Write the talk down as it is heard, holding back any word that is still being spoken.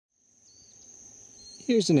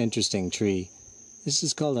Here's an interesting tree. This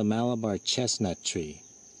is called a Malabar chestnut tree.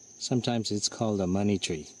 Sometimes it's called a money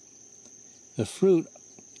tree. The fruit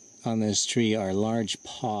on this tree are large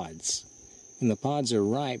pods. When the pods are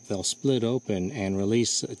ripe, they'll split open and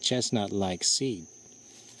release a chestnut-like seed.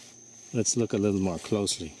 Let's look a little more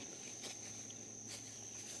closely.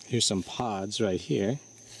 Here's some pods right here.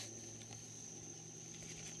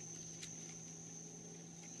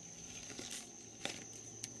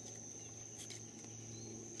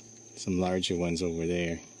 Some larger ones over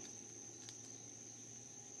there.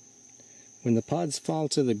 When the pods fall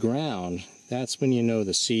to the ground, that's when you know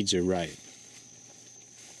the seeds are ripe.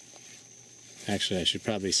 Actually, I should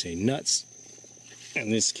probably say nuts in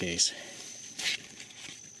this case.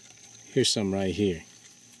 Here's some right here.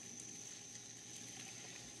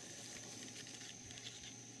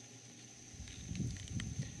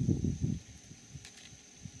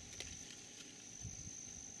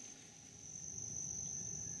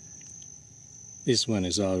 This one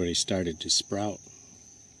has already started to sprout.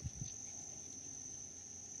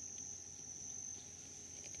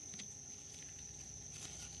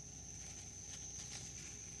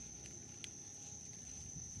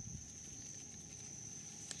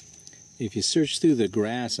 If you search through the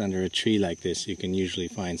grass under a tree like this, you can usually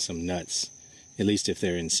find some nuts, at least if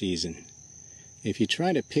they're in season. If you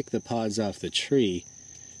try to pick the pods off the tree,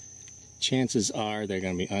 chances are they're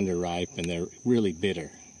going to be underripe and they're really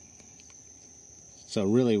bitter. So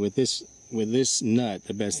really with this nut,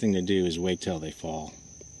 the best thing to do is wait till they fall.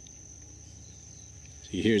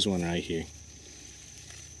 See, here's one right here.